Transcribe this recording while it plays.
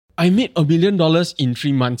I made $1 million in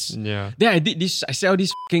 3 months. Yeah. Then I sell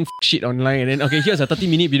this fucking shit online, and then here's a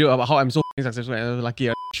 30-minute video about how I'm so successful and I was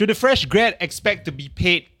lucky. Should a fresh grad expect to be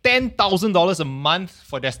paid $10,000 a month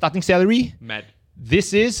for their starting salary? Mad.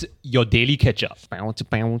 This is your daily catch-up.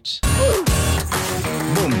 Bounce.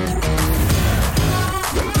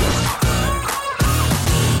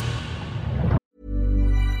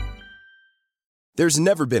 There's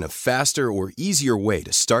never been a faster or easier way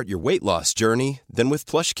to start your weight loss journey than with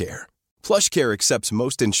PlushCare. PlushCare accepts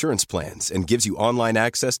most insurance plans and gives you online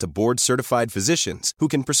access to board-certified physicians who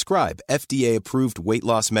can prescribe FDA-approved weight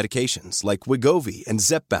loss medications like Wegovy and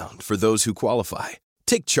Zepbound for those who qualify.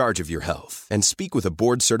 Take charge of your health and speak with a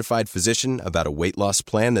board-certified physician about a weight loss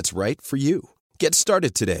plan that's right for you. Get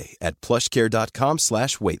started today at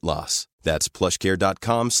plushcare.com/weight-loss. That's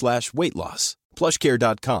plushcare.com/weight-loss.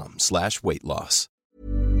 plushcare.com/weight-loss.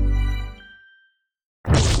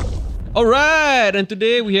 Alright, and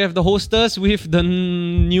today we have the hostess with the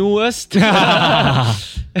newest.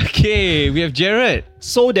 Okay, we have Jared.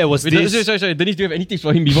 So there was this... Sorry. Denise, do you have any tips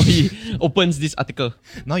for him before he opens this article?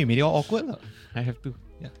 Now you made it all awkward. I have to.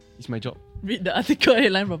 Yeah. It's my job. Read the article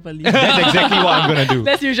headline properly. That's exactly what I'm going to do.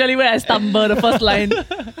 That's usually where I stumble, the first line.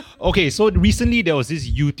 Okay, so recently there was this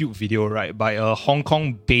YouTube video, right, by a Hong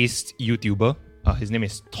Kong-based YouTuber. His name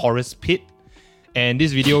is Taurus Pitt. And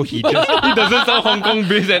this video, he doesn't sound Hong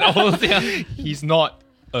Kong-based at all. He's not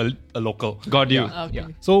a local. Got you. Okay.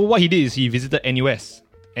 So what he did is he visited NUS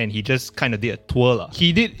and he just kind of did a tour.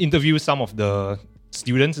 He did interview some of the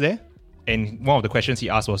students there. And one of the questions he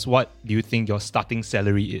asked was, what do you think your starting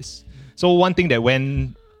salary is? So one thing that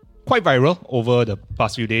went quite viral over the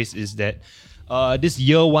past few days is that this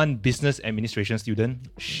year 1 business administration student,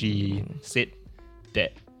 she said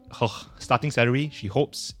that her starting salary, she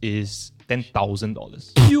hopes, is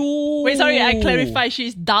 $10,000. Wait, sorry, I clarify.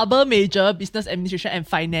 She's double major, business administration and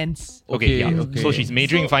finance. Okay. So she's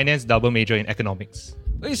majoring in finance, double major in economics.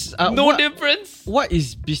 No difference. What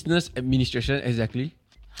is business administration exactly?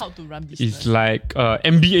 How to run business. It's like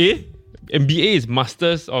MBA. MBA is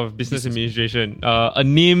Masters of Business Administration. A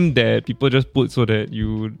name that people just put so that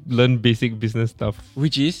you learn basic business stuff.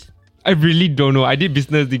 Which is? I really don't know. I did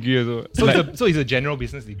business degree also. So it's a general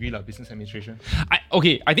business degree, business administration. I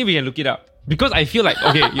think we can look it up. Because I feel like,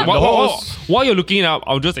 while you're looking it up,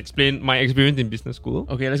 I'll just explain my experience in business school.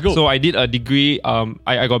 Okay, let's go. So I did a degree,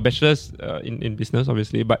 I got a bachelor's in business,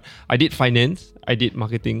 obviously, but I did finance, I did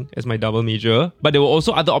marketing as my double major. But there were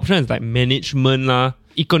also other options like management,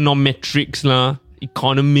 econometrics,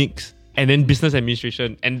 economics, and then business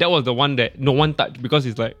administration. And that was the one that no one touched because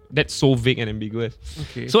it's like, that's so vague and ambiguous.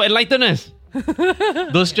 Okay. So enlighten us.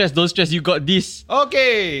 Don't stress, you got this.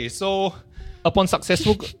 Okay, so upon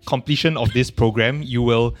successful completion of this program, you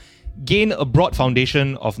will gain a broad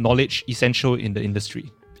foundation of knowledge essential in the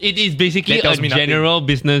industry. It is basically That tells a me nothing. general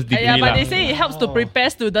business degree. Yeah, but they say it helps to prepare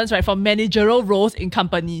students, right, for managerial roles in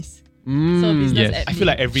companies. So business yes. admin. I feel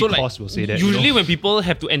like every So, like, course will say that. Usually when people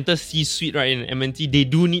have to enter C-suite, right, in MNC, they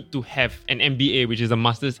do need to have an MBA, which is a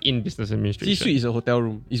Master's in Business Administration. C-suite is a hotel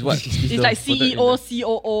room. Is what? It's like CEO,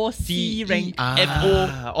 COO, C rank.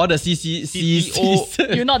 FO. All the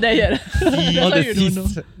CEO. You're not there yet. That's All why the you don't know.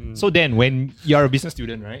 C's. So then, when you're a business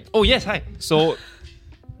student, right? Oh, yes, hi. So,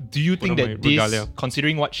 do you think One of that my this, regalia.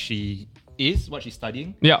 considering what she's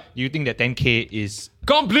studying, Yeah. do you think that 10K is...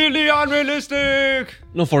 Completely unrealistic.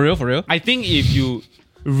 No, for real. I think if you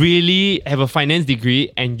really have a finance degree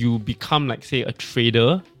and you become, like, say, a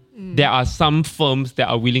trader, there are some firms that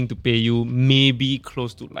are willing to pay you maybe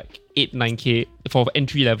close to like 8-9K for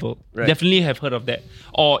entry level. Right. Definitely have heard of that.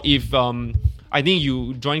 Or if I think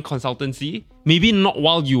you join consultancy, maybe not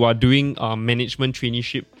while you are doing management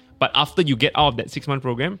traineeship, but after you get out of that 6-month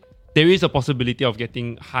program, there is a possibility of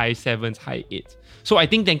getting high 7s, high 8s. So I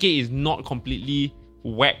think 10K is not completely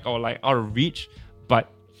whack or like out of reach,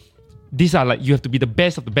 but these are like, you have to be the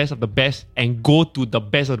best of the best of the best and go to the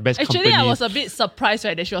best of the best Actually, companies. I was a bit surprised,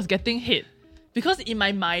 right, that she was getting hit. Because in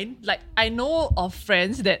my mind, like, I know of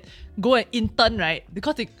friends that go and intern, right,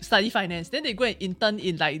 because they study finance, then they go and intern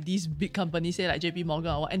in like these big companies, say like JP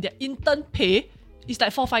Morgan or what, and their intern pay is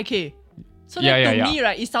like 4-5K. So then to me,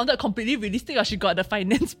 right, it sounded completely realistic. She got the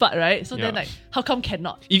finance part, right? So then, like, how come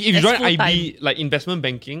cannot? If you As join full-time. IB, like investment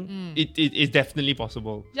banking, it is definitely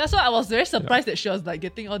possible. Yeah, so I was very surprised that she was like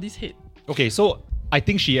getting all this hate. Okay, so I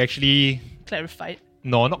think she actually... Clarified.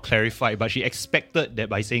 No, not clarified, but she expected that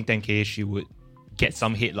by saying 10K, she would get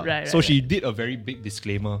some hate. Right, so right, she did a very big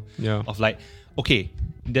disclaimer Yeah. of like, okay,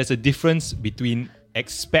 there's a difference between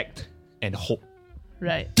expect and hope.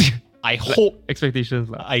 Right. I hope Expectations.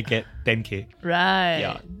 Like. I get 10K. Right.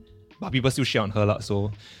 Yeah. but people still share on her lah.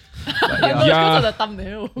 So Because of the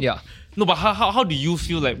thumbnail. yeah. No, but how do you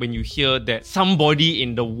feel like when you hear that somebody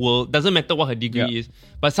in the world, doesn't matter what her degree is,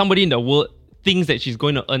 but somebody in the world thinks that she's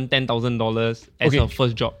going to earn $10,000 as her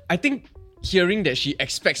first job? I think hearing that she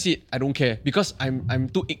expects it, I don't care because I'm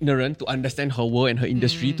too ignorant to understand her world and her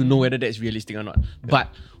industry to know whether that's realistic or not. But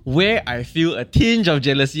where I feel a tinge of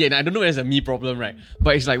jealousy, and I don't know if it's a me problem, right?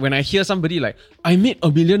 But it's like when I hear somebody like, I made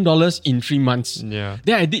 $1 million in 3 months. Yeah.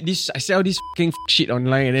 Then I sell this fucking shit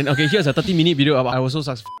online, and then okay, here's a 30-minute video about I was so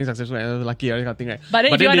successful and I was lucky, that kind of thing, right? But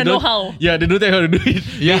then if you want to know how. Yeah, they don't tell her to do it.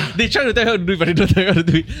 Yeah. They try to tell her to do it, but they don't tell her to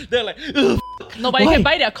do it. They're like, ugh. No, but you can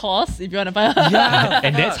buy their course if you want to buy. Yeah,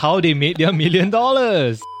 and that's how they made their $1 million.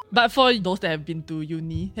 But for those that have been to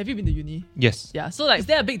uni, have you been to uni? Yes. Yeah. So like, is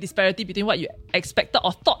there a big disparity between what you expected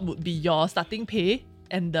or thought would be your starting pay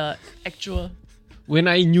and the actual? When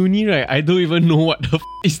I in uni, right, I don't even know what the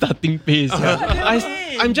is starting pay is.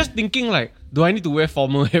 I'm just thinking like, do I need to wear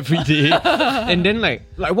formal every day? And then like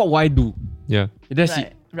what will I do? Yeah. That's Right,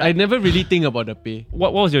 it. right. I never really think about the pay.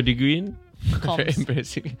 What was your degree in? Very Comms.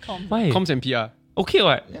 embarrassing. Comms. Why? Comms and PR. Okay,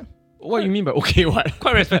 what? What you mean by okay what?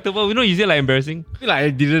 Quite respectable. You know, you say like embarrassing. I feel like I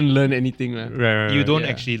didn't learn anything. Right. You don't yeah.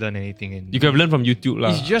 actually learn anything in. You could have learned from YouTube lah.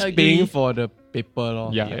 It's just Agree. paying for the paper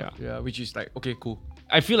lor. Yeah. Which is like, okay, cool.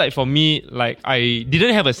 I feel like for me, like I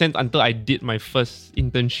didn't have a sense until I did my first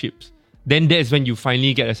internships. Then that's when you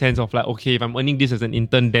finally get a sense of like, okay, if I'm earning this as an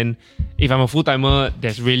intern, then if I'm a full-timer,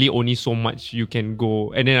 there's really only so much you can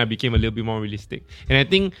go. And then I became a little bit more realistic. And I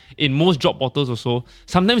think in most job portals also,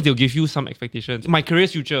 sometimes they'll give you some expectations. My career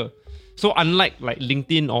future. So unlike like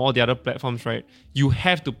LinkedIn or all the other platforms, right, you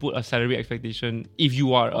have to put a salary expectation if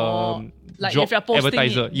you are like job if you're posting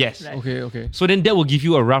advertiser. it. Yes. Right. Okay. So then that will give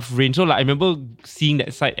you a rough range. So like I remember seeing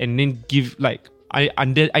that site and then give like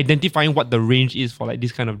identifying what the range is for like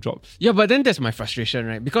this kind of jobs. Yeah, but then that's my frustration,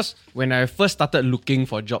 right? Because when I first started looking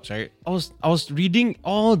for jobs, right, I was reading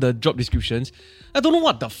all the job descriptions. I don't know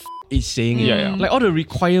what the it's saying. Yeah. Like all the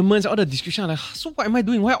requirements, all the description, I'm like, so what am I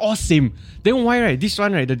doing? Why all same? Then why, right? This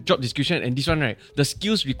one, right, the job description and this one, right, the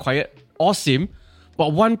skills required all same,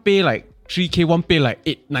 but one pay like 3K, one pay like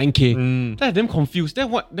 9K. Then I'm damn confused. Then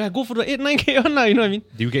what? Then I go for the 9K one, you know what I mean?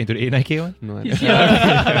 Do you get into the 9K one? No,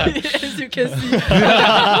 As you can see.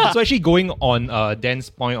 So actually going on Dan's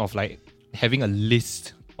point of like having a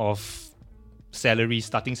list of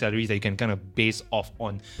starting salaries that you can kind of base off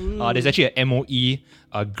on. There's actually a MOE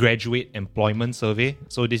graduate employment survey.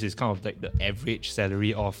 So this is kind of like the average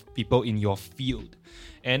salary of people in your field.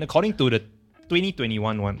 And according to the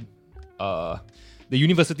 2021 one, the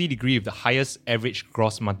university degree with the highest average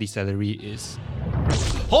gross monthly salary is...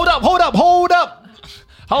 Hold up!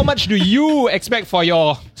 How much do you expect for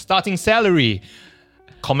your starting salary?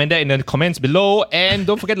 Comment that in the comments below and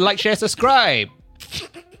don't forget to like, share, subscribe.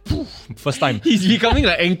 First time. He's becoming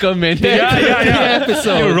like anchor man.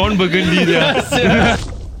 Episode. You're Ron Burgundy there.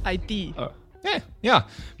 IT. Yeah.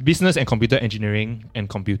 Business and computer engineering and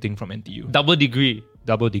computing from NTU. Double degree.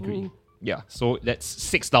 Double degree. Yeah. So that's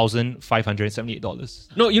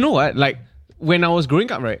 $6,578. No, you know what? Like, when I was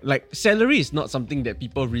growing up, right, like salary is not something that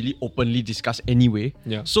people really openly discuss anyway.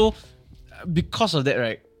 Yeah. So, because of that,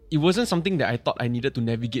 right, it wasn't something that I thought I needed to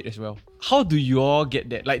navigate as well. How do you all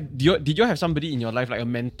get that? Like, did you have somebody in your life, like a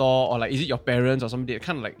mentor, or like, is it your parents or somebody that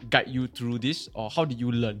kind of like guide you through this? Or how did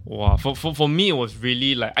you learn? Wow. For me, it was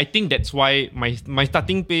really like, I think that's why my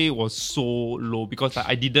starting pay was so low because like,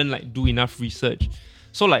 I didn't like do enough research.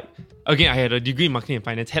 So like, again, I had a degree in marketing and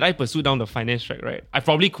finance. Had I pursued down the finance track, right, I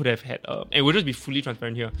probably could have had, and we'll just be fully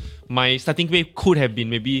transparent here, my starting pay could have been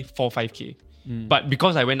maybe 4 or 5K. But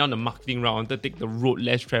because I went down the marketing route, I wanted to take the road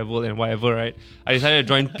less travel and whatever, right, I decided to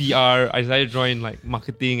join PR, I decided to join like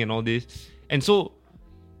marketing and all this. And so,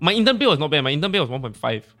 my intern pay was not bad. My intern pay was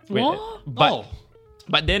 1.5. What?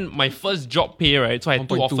 But then my first job pay, right, so I had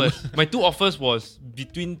 2 1.2. offers. My 2 offers was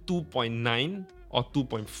between 2.9 or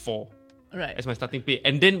 2.4. Right. As my starting pay.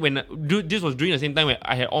 And then this was during the same time where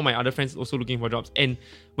I had all my other friends also looking for jobs. And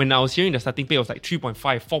when I was hearing the starting pay was like 3.5,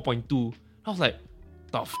 4.2, I was like,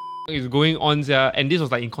 the is going on there? And this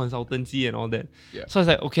was like in consultancy and all that. Yeah. So I was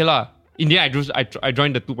like, okay lah. In the end, I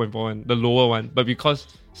joined the 2.4 one, the lower one. But because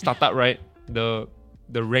startup, right, the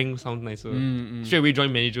rank sounds nicer. Straight away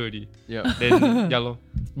joined manager already. Yeah. Then yeah lor.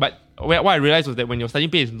 But what I realized was that when your starting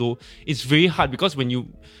pay is low, it's very hard because when you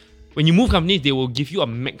move companies, they will give you a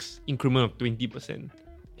max increment of 20%.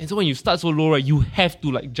 And so when you start so low, right, you have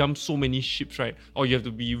to like jump so many ships, right? Or you have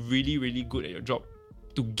to be really, really good at your job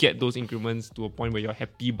to get those increments to a point where you're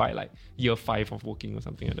happy by like year 5 of working or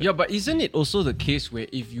something like that. Yeah, but isn't it also the case where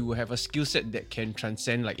if you have a skill set that can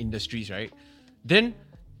transcend like industries, right? Then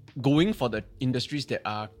going for the industries that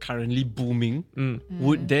are currently booming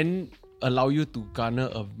would then allow you to garner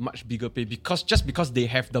a much bigger pay because they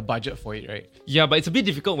have the budget for it, right? Yeah, but it's a bit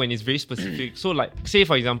difficult when it's very specific. So like, say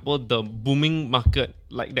for example, the booming market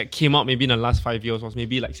like that came out maybe in the last 5 years was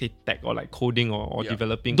maybe like say tech or like coding or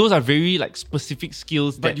developing. Those are very like specific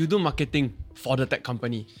skills. But you do marketing for the tech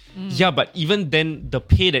company. Yeah, but even then, the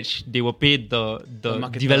pay that they will pay the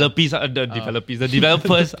developers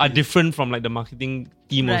are different from like the marketing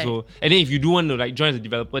team also. And then if you do want to like join as a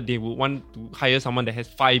developer, they will want to hire someone that has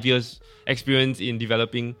 5 years experience in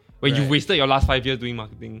developing. When you've wasted your last 5 years doing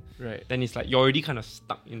marketing, then it's like you're already kind of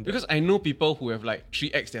stuck in. Because I know people who have like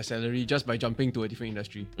 3x their salary just by jumping to a different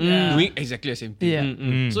industry, doing exactly the same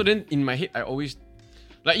thing. So then in my head, I always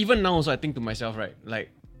like even now also I think to myself, right,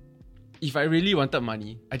 like if I really wanted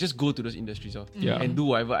money, I just go to those industries and do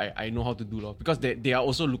whatever I know how to do because they are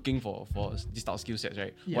also looking for this type of skill sets,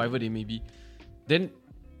 right? Whatever they may be. Then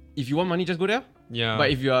if you want money, just go there. Yeah.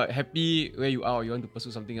 But if you are happy where you are or you want to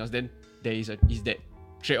pursue something else, then there is that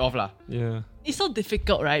trade-off lah. Yeah. It's so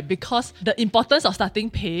difficult, right? Because the importance of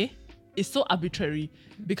starting pay is so arbitrary.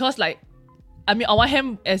 Because like, I mean, on one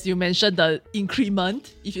hand, as you mentioned, the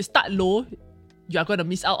increment, if you start low, you are going to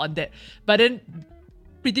miss out on that. But then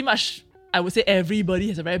pretty much, I would say everybody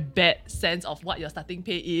has a very bad sense of what your starting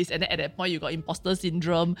pay is. And then at that point, you got imposter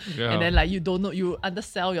syndrome. Yeah. And then like, you don't know, you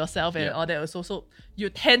undersell yourself and all that also. So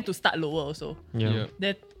you tend to start lower also. Yeah.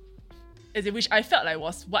 Then, which I felt like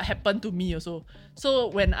was what happened to me also.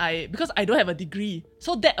 So because I don't have a degree,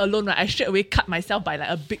 so that alone, right, I straight away cut myself by like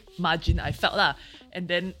a big margin, I felt lah. And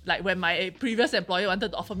then like when my previous employer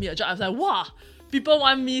wanted to offer me a job, I was like, wow, people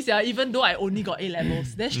want me, even though I only got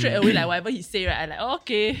A-levels. Then straight away, like whatever he say, right, I'm like, oh,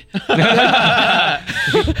 okay.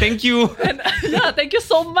 Thank you. And thank you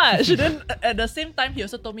so much. Then at the same time, he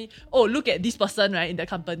also told me, oh, look at this person, right, in the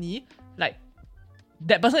company. Like,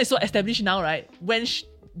 that person is so established now, right? When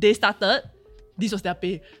they started, this was their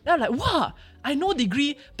pay. Then I'm like, wow, I know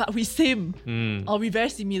degree, but we same. Or we very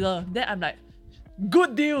similar. Then I'm like,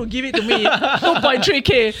 good deal, give it to me.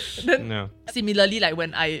 2.3k. Then similarly, like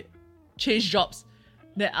when I change jobs,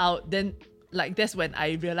 then like that's when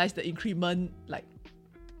I realized the increment like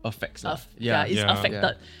affects is yeah.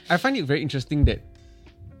 affected. I find it very interesting that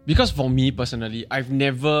because for me personally, I've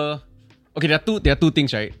never there are two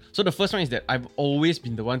things, right? So the first one is that I've always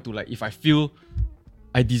been the one to like, if I feel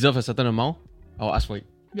I deserve a certain amount, I'll ask for it.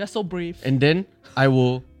 You are so brave. And then I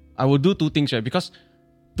will do two things, right? Because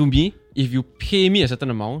to me, if you pay me a certain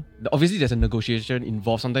amount, obviously there's a negotiation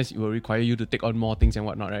involved. Sometimes it will require you to take on more things and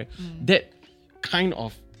whatnot, right? That kind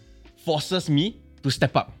of forces me to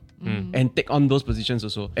step up and take on those positions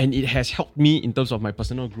also. And it has helped me in terms of my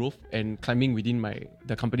personal growth and climbing within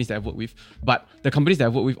the companies that I've worked with. But the companies that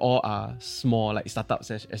I've worked with all are small, like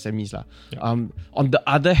startups, SMEs lah. On the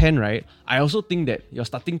other hand, right, I also think that your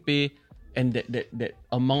starting pay and that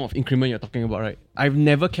amount of increment you're talking about, right, I've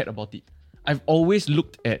never cared about it. I've always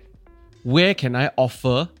looked at where can I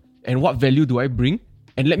offer and what value do I bring,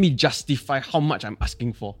 and let me justify how much I'm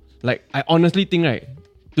asking for. Like, I honestly think, right,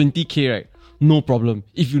 20k, right, no problem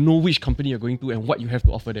if you know which company you're going to and what you have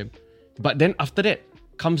to offer them. But then after that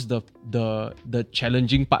comes the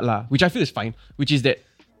challenging part lah, which I feel is fine, which is that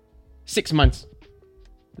 6 months,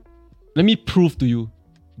 let me prove to you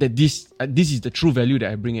that this is the true value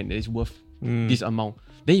that I bring and that is worth this amount.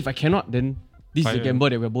 Then if I cannot, then this is a gamble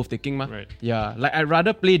that we're both taking, ma. Right. Yeah, like I'd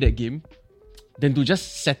rather play that game than to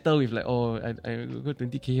just settle with like, oh, I go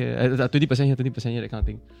 20k here, 20% here, 20% here, that kind of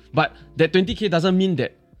thing. But that 20k doesn't mean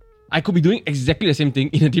that I could be doing exactly the same thing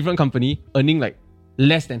in a different company, earning like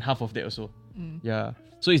less than half of that also. Yeah.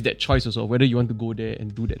 So it's that choice also, whether you want to go there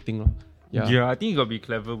and do that thing. Yeah, I think you gotta be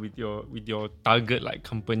clever with your target like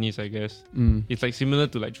companies, I guess. It's like similar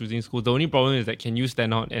to like choosing school. The only problem is that can you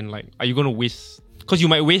stand out and like, are you gonna waste? Because you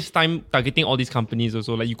might waste time targeting all these companies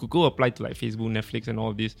also. Like you could go apply to like Facebook, Netflix and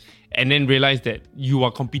all of this and then realize that you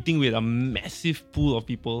are competing with a massive pool of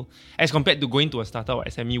people as compared to going to a startup or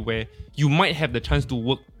SME where you might have the chance to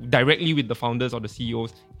work directly with the founders or the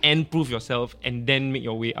CEOs and prove yourself and then make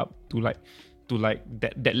your way up to that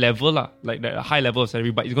level lah, like that high level of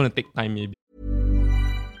salary, but it's going to take time maybe.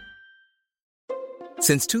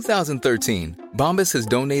 Since 2013, Bombas has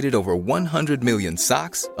donated over 100 million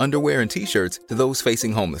socks, underwear, and T-shirts to those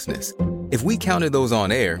facing homelessness. If we counted those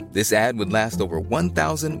on air, this ad would last over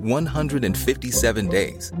 1,157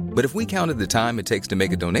 days. But if we counted the time it takes to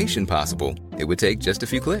make a donation possible, it would take just a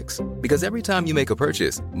few clicks. Because every time you make a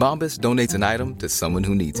purchase, Bombas donates an item to someone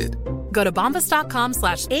who needs it. Go to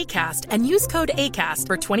bombas.com/ACAST and use code ACAST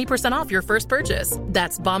for 20% off your first purchase.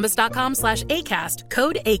 That's bombas.com/ACAST,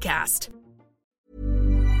 code ACAST.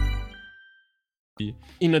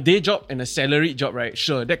 In a day job and a salaried job, right?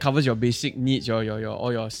 Sure, that covers your basic needs,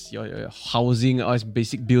 your housing, all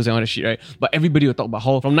basic bills and all that shit, right? But everybody will talk about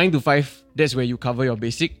how from 9 to 5, that's where you cover your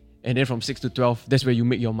basic, and then from 6 to 12, that's where you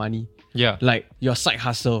make your money. Yeah. Like your side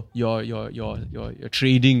hustle, your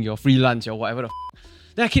trading, your freelance, your whatever the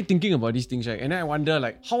Then I keep thinking about these things, right? And then I wonder,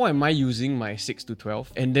 like, how am I using my 6 to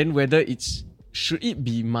 12? And then whether should it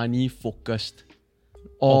be money focused?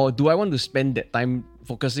 Or do I want to spend that time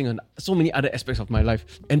focusing on so many other aspects of my life?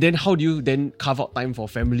 And then how do you then carve out time for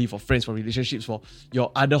family, for friends, for relationships, for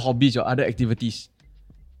your other hobbies, your other activities?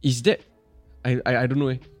 Is that, I don't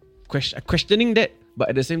know, questioning that, but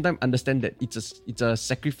at the same time understand that it's a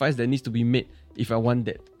sacrifice that needs to be made if I want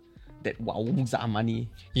that wowza money.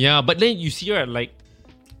 Yeah, but then you see, right, like,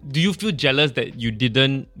 do you feel jealous that you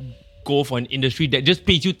didn't go for an industry that just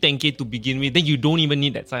pays you 10K to begin with? Then you don't even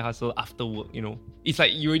need that side hustle after work, you know? It's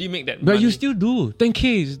like you already make that But money. you still do.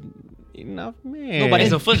 10K is enough, man. No, but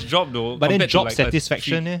it's a first job though. But then compared to job like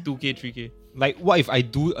satisfaction, 2K, 3K. Like, what if I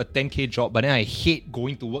do a 10K job, but then I hate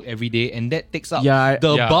going to work every day, and that takes up Yeah,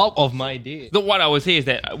 the yeah. bulk of my day? So what I would say is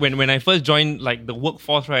that when I first joined like the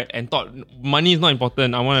workforce, right, and thought money is not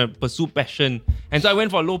important, I want to pursue passion, and so I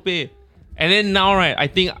went for low pay. And then now, right, I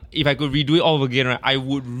think if I could redo it all over again, right, I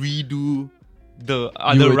would redo the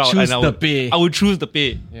other would route. choose and the pay. I would choose the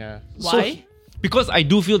pay. Yeah. Why? Because I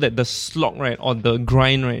do feel that the slog, right, or the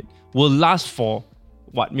grind, right, will last for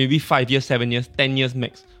maybe 5 years, 7 years, 10 years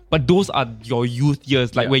max. But those are your youth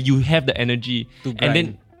years, like Yeah. where you have the energy. To And grind.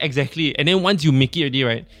 then exactly. And then once you make it already,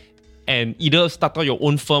 right, and either start out your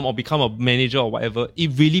own firm or become a manager or whatever, it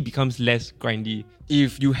really becomes less grindy.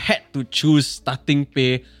 If you had to choose starting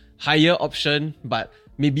pay, higher option, but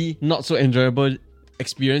maybe not so enjoyable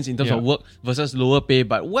experience in terms Yeah. of work versus lower pay,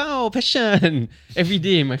 but wow, passion. Every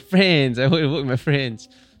day, my friends, I work with my friends.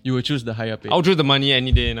 You will choose the higher pay. I'll choose the money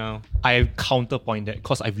any day now. I counterpoint that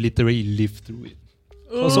because I've literally lived through it.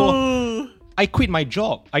 So I quit my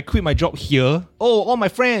job. I quit my job here. Oh, all my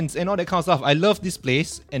friends and all that kind of stuff. I love this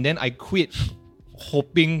place. And then I quit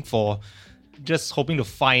hoping to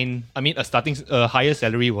find, I mean, a higher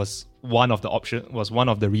salary was one of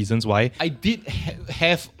the reasons why. I did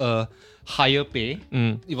have a higher pay.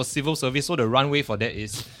 It was civil service. So the runway for that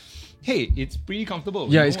is, hey, it's pretty comfortable.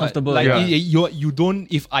 Yeah, You it's know what? comfortable, Like, yeah. you don't,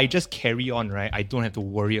 if I just carry on, right, I don't have to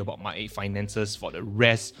worry about my finances for the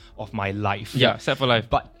rest of my life. Yeah, set for life.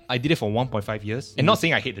 But I did it for 1.5 years. And not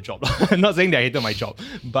saying I hate the job. I'm not saying that I hated my job.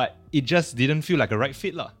 But it just didn't feel like a right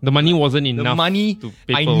fit. The money wasn't enough. The money, to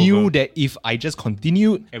I paper knew over. that if I just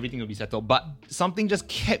continued, everything would be settled. But something just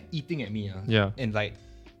kept eating at me. Yeah. And like,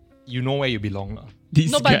 you know where you belong.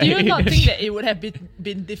 This No, but do you guy. not think that it would have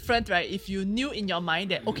been different, right? If you knew in your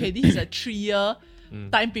mind that, okay, this is a 3-year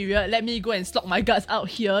time period, let me go and slog my guts out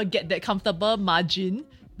here, get that comfortable margin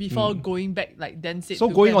before going back, like Dan said. So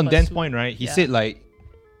to going go and on Dan's pursue. point, right? He Yeah. said like,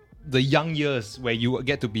 the young years where you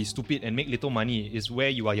get to be stupid and make little money is where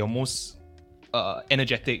you are your most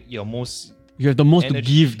energetic, your most You have the most energy.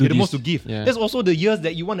 to give. You have the most to give. Yeah. That's also the years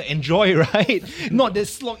that you want to enjoy, right? Not that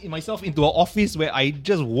slog myself into an office where I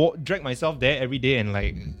just drag myself there every day and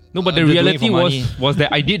like. No, but the just doing it reality for money. was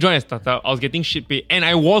that I did join a startup. I was getting shit pay, and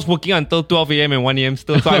I was working until 12 a.m. and 1 a.m.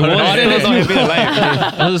 still. So I was still not having a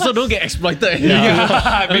life. So don't get exploited.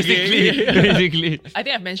 Basically. I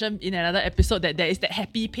think I've mentioned in another episode that there is that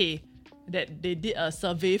happy pay that they did a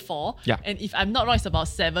survey for. Yeah. And if I'm not wrong, it's about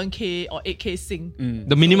 7K or 8K Sing.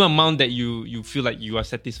 The minimum amount that you feel like you are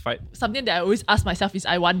satisfied. Something that I always ask myself is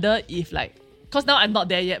I wonder if like, because now I'm not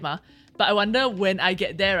there yet, but I wonder when I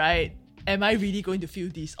get there, right, am I really going to feel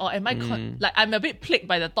this? Or am I, like, I'm a bit plagued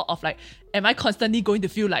by the thought of like, am I constantly going to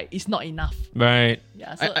feel like it's not enough? Right.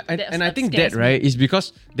 Yeah. So I think that, right, is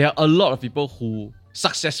because there are a lot of people who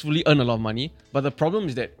successfully earn a lot of money. But the problem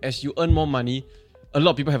is that as you earn more money, a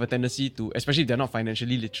lot of people have a tendency to, especially if they're not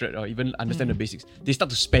financially literate or even understand the basics, they start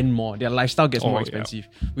to spend more. Their lifestyle gets more yeah. expensive,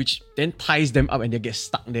 which then ties them up and they get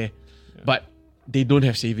stuck there. But they don't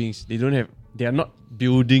have savings. They are not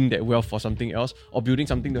building that wealth for something else or building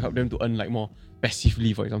something to help them to earn like more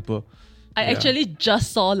passively, for example. I actually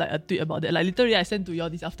just saw like a tweet about that. Like literally I sent to you all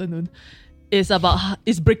this afternoon.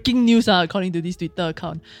 It's breaking news according to this Twitter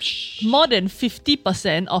account. More than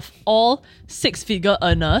 50% of all 6-figure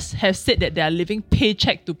earners have said that they are living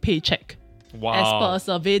paycheck to paycheck. Wow. As per a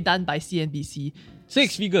survey done by CNBC.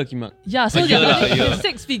 6-figure, Kimak. Yeah, so year lah, they're a year. earning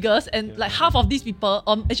 6 figures and like half of these people,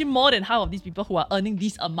 actually more than half of these people who are earning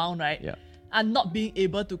this amount, right, Yeah. are not being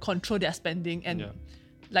able to control their spending and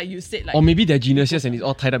like you said, like Or maybe they're geniuses and it's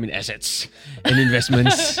all tied up in assets and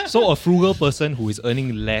investments. So a frugal person who is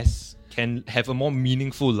earning less can have a more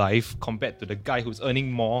meaningful life compared to the guy who's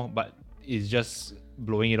earning more but is just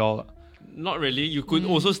blowing it all. Not really. You could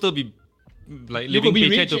also still be like You living could be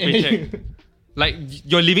paycheck to rich paycheck. Like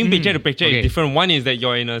you're living paycheck to paycheck Okay. is different. One is that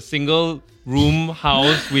you're in a single room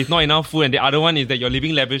house with not enough food, and the other one is that you're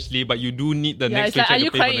living lavishly, but you do need the Yeah, next it's like, paycheck are you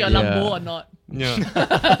to pay for crying your the Lambo or not?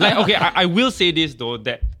 Yeah. Like, okay, I will say this though,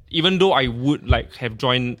 that even though I would like have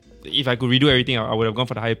joined, if I could redo everything, I would have gone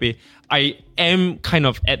for the higher pay. I am kind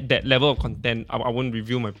of at that level of content. I won't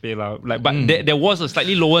reveal my pay lah. Like, but there was a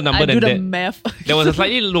slightly lower number I do than the that. math. There was a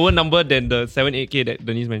slightly lower number than the 7-8K that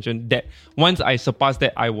Denise mentioned. That once I surpassed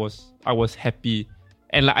that, I was happy.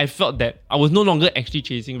 And like I felt that I was no longer actually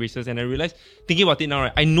chasing races, and I realized, thinking about it now,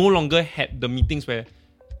 right, I no longer had the meetings where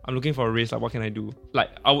I'm looking for a race, like what can I do? Like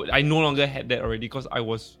I no longer had that already because I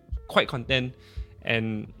was quite content.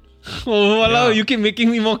 And Walao, you keep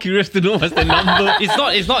making me more curious to know what's the number.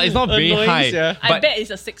 it's not very Annoying, high. sia. I But bet it's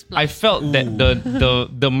a 6+. I felt that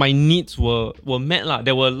the my needs were met lah.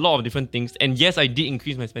 There were a lot of different things, and yes, I did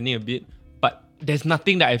increase my spending a bit, but there's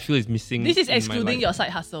nothing that I feel is missing. This is in my excluding life. your side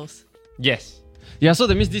hustles. Yes. Yeah, so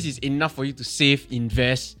that means this is enough for you to save,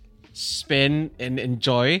 invest, spend, and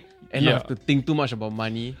enjoy, and Yeah. not have to think too much about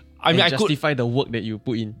money. I mean, and I could- justify the work that you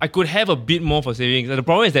put in. I could have a bit more for savings. The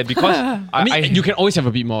problem is that because I mean, you can always have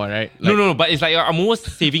a bit more, right? no, but it's like I'm almost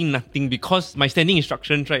saving nothing because my standing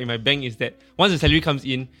instructions right in my bank is that once the salary comes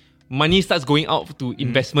in, money starts going out to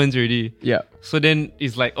investments already. Yeah. So then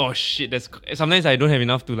it's like, oh shit, sometimes I don't have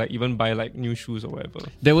enough to like even buy like new shoes or whatever.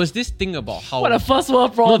 There was this thing about how... What a first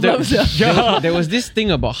world No, problem. there was this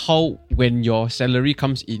thing about how when your salary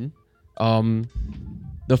comes in,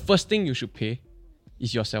 the first thing you should pay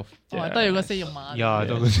is yourself. Oh, I thought you were going to say your mother. Yeah,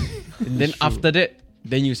 that was And then after that,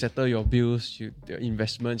 then you settle your bills, your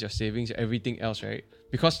investments, your savings, everything else, right?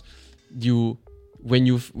 Because when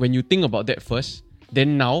you think about that first,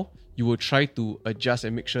 then now you will try to adjust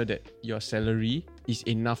and make sure that your salary is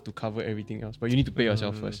enough to cover everything else. But you need to pay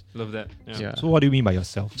yourself first. Love that. Yeah. So what do you mean by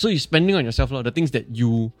yourself? So you're spending on yourself, the things that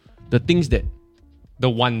The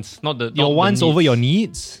wants, not the Your not the wants over needs. your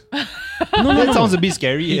needs? No, that sounds a bit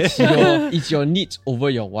scary. it's your needs over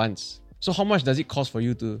your wants. So how much does it cost for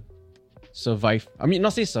you to survive? I mean,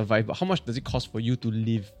 not say survive, but how much does it cost for you to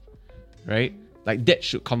live? Right? Like that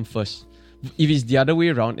should come first. If it's the other way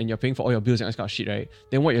around and you're paying for all your bills and all that kind of shit, right?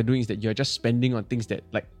 Then what you're doing is that you're just spending on things that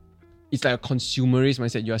like it's like a consumerist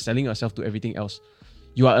mindset. You are selling yourself to everything else.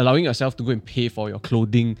 You are allowing yourself to go and pay for your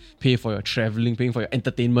clothing, pay for your traveling, paying for your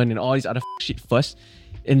entertainment and all this other shit first,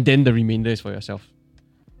 and then the remainder is for yourself.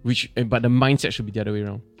 But the mindset should be the other way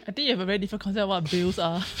around. I think you have a very different concept of what bills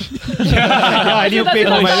are. I didn't pay for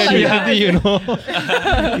my Yeah. electricity, you know.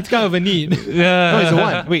 It's kind of a need. No, it's a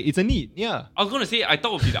want. Wait, it's a need. Yeah. I was gonna say I thought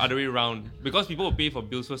it would be the other way around because people will pay for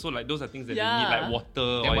bills first. So like those are things that they need, Yeah. like water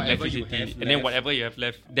or whatever you electricity, have and then whatever you have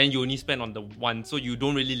left, then you only spend on the one. So you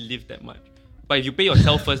don't really live that much. But if you pay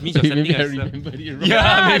yourself first, means you're setting Maybe I yourself. remembered it wrong.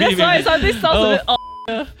 Yeah, maybe, that's why this sounds a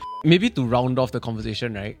bit Maybe to round off the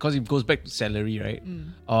conversation, right? Because it goes back to salary, right?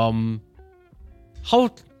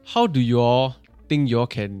 How do you all think you all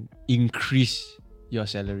can increase your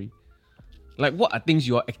salary? Like, what are things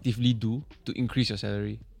you all actively do to increase your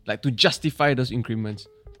salary? Like, to justify those increments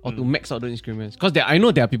or to max out those increments? Because I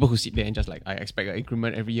know there are people who sit there and just like, I expect an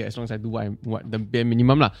increment every year as long as I do what the bare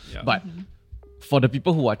minimum lah. Yeah. But for the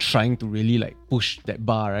people who are trying to really like push that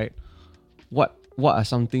bar, right? What are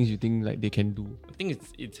some things you think like they can do? I think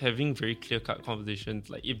it's having very clear-cut conversations.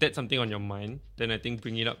 Like if that's something on your mind, then I think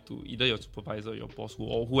bring it up to either your supervisor, your boss,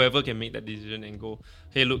 or whoever can make that decision and go,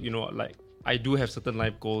 hey, look, you know what, like I do have certain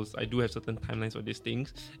life goals, I do have certain timelines for these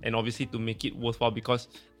things, and obviously to make it worthwhile because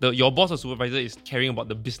your boss or supervisor is caring about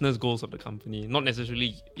the business goals of the company, not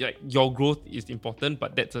necessarily like your growth is important,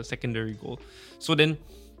 but that's a secondary goal. So then,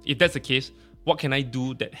 if that's the case, what can I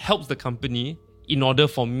do that helps the company in order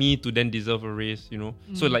for me to then deserve a raise, you know?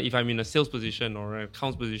 So like if I'm in a sales position or an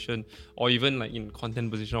accounts position or even like in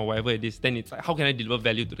content position or whatever it is, then it's like how can I deliver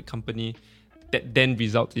value to the company that then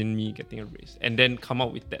results in me getting a raise, and then come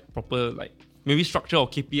up with that proper like maybe structure or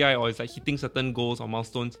KPI, or it's like hitting certain goals or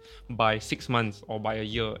milestones by 6 months or by a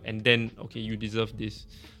year, and then okay, you deserve this.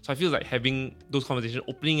 So I feel like having those conversations,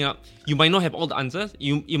 opening up, you might not have all the answers.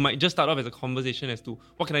 You might just start off as a conversation as to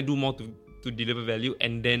what can I do more to deliver value,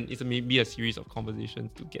 and then it's maybe a series of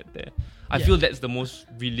conversations to get there. I feel that's the most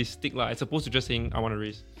realistic lah, as opposed to just saying I want to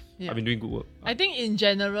raise. Yeah. I've been doing good work. I think in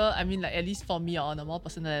general, I mean, like at least for me or on a more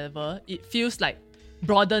personal level, it feels like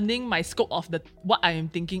broadening my scope of what I am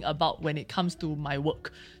thinking about when it comes to my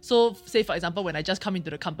work. So say for example, when I just come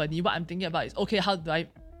into the company, what I'm thinking about is, okay, how do I,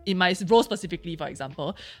 in my role specifically, for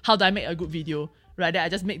example, how do I make a good video? Right, I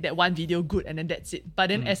just make that one video good and then that's it. But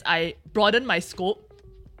then as I broaden my scope,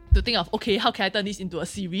 to think of, okay, how can I turn this into a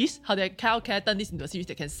series? How can I turn this into a series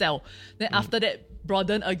that can sell? Then after that,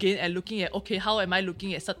 broaden again and looking at, okay, how am I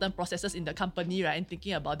looking at certain processes in the company, right? And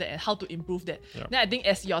thinking about that and how to improve that. Then I think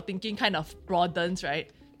as your thinking kind of broadens, right?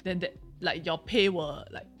 Then that, like your pay will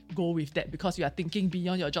like go with that because you are thinking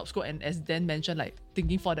beyond your job scope and as Dan mentioned, like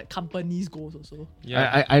thinking for the company's goals also.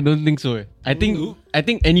 I don't think so. I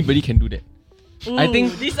think anybody can do that. Ooh, I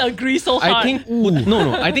think disagree so hard. I think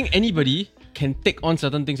no. I think anybody can take on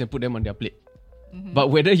certain things and put them on their plate. But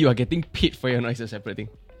whether you are getting paid for it or not is a separate thing.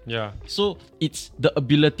 Yeah. So it's the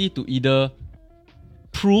ability to either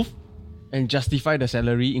prove and justify the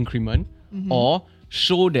salary increment or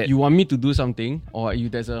show that you want me to do something or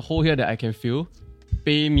there's a hole here that I can fill,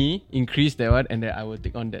 pay me, increase that one, and then I will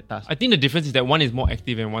take on that task. I think the difference is that one is more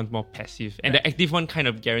active and one's more passive. And the active one kind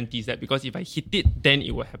of guarantees that because if I hit it, then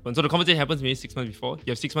it will happen. So the conversation happens maybe 6 months before.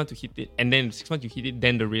 You have 6 months to hit it. And then 6 months you hit it,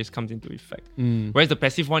 then the raise comes into effect. Whereas the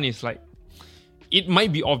passive one is like, it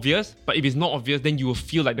might be obvious, but if it's not obvious, then you will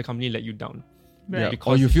feel like the company let you down. Right. Yeah,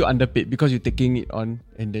 Because or you feel underpaid because you're taking it on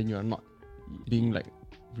and then you are not being like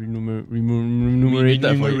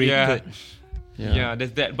remunerated for it. Yeah,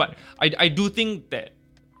 there's that. But I do think that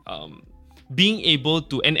being able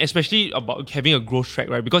to, and especially about having a growth track,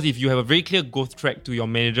 right? Because if you have a very clear growth track to your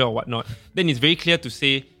manager or whatnot, then it's very clear to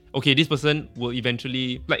say, okay, this person will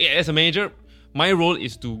eventually, like as a manager, my role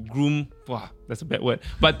is to groom, wow, that's a bad word,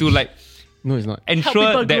 but to like, No, it's not.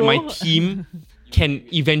 ensure that grow. my team can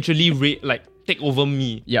eventually take over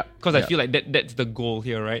me. Yeah. Because I Yeah. feel like that's the goal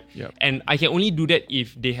here, right? Yeah. And I can only do that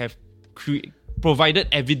if they have provided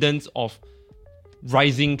evidence of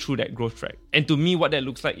rising through that growth track. And to me, what that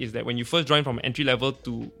looks like is that when you first join from entry level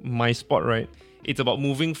to my spot, right? It's about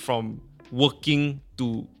moving from working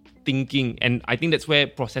to thinking. And I think that's where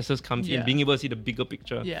processes comes in, Yeah. being able to see the bigger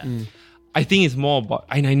picture. Yeah. I think it's more about,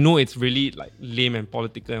 and I know it's really like lame and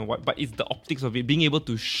political and what, but it's the optics of it, being able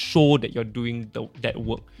to show that you're doing that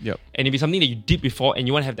work. Yep. And if it's something that you did before and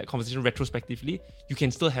you want to have that conversation retrospectively, you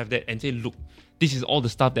can still have that and say, look, this is all the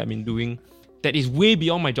stuff that I've been doing that is way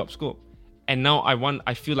beyond my job scope. And now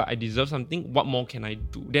I feel like I deserve something. What more can I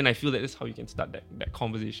do? Then I feel that that's how you can start that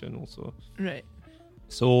conversation also. Right.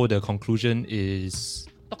 So the conclusion is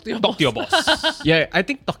Talk to your talk to your boss. Yeah, I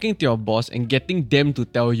think talking to your boss and getting them to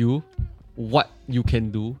tell you what you can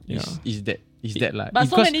do is that like. But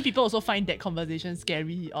so many people also find that conversation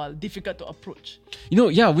scary or difficult to approach.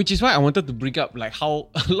 Which is why I wanted to bring up like how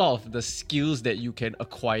a lot of the skills that you can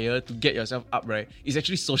acquire to get yourself up, right, is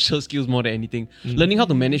actually social skills more than anything. Learning how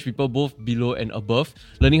to manage people both below and above,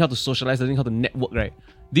 learning how to socialize, learning how to network, right?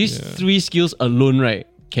 These 3 skills alone, right,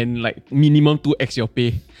 can like minimum 2x your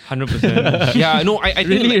pay. 100%. Yeah, no, I think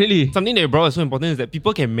Really. something that you brought is so important is that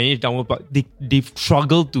people can manage downward, but they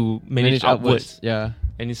struggle to manage upwards. Yeah.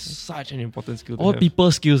 And it's such an important skill to All have.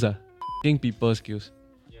 people skills people skills.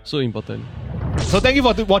 So important. So thank you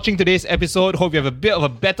for watching today's episode. Hope you have a bit of a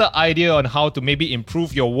better idea on how to maybe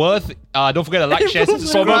improve your worth. Don't forget to like, share,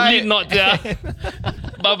 subscribe. Probably not, yeah.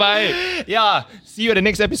 Bye-bye. Yeah. See you at the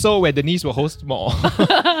next episode where Denise will host more. This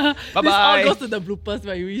all Bye-bye. goes to the bloopers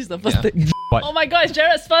where you use the first thing. What? Oh my god, it's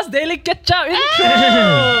Jared's first daily catch-up intro!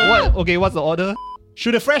 What? Okay, what's the order?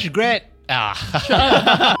 Should a fresh grad...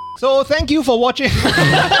 So thank you for watching.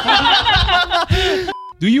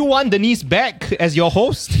 Do you want Denise back as your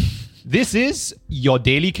host? This is your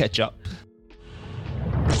daily catch-up.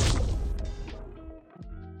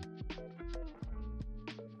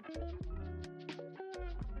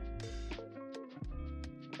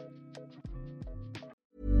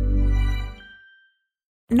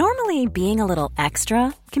 Normally, being a little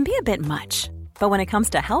extra can be a bit much. But when it comes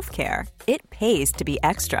to healthcare, it pays to be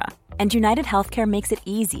extra. And United Healthcare makes it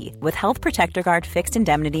easy with Health Protector Guard fixed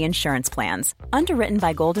indemnity insurance plans. Underwritten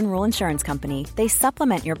by Golden Rule Insurance Company, they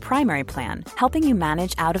supplement your primary plan, helping you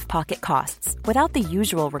manage out-of-pocket costs without the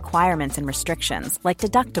usual requirements and restrictions like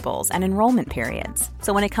deductibles and enrollment periods.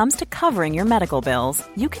 So when it comes to covering your medical bills,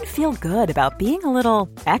 you can feel good about being a little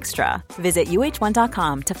extra. Visit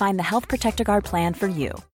uh1.com to find the Health Protector Guard plan for you.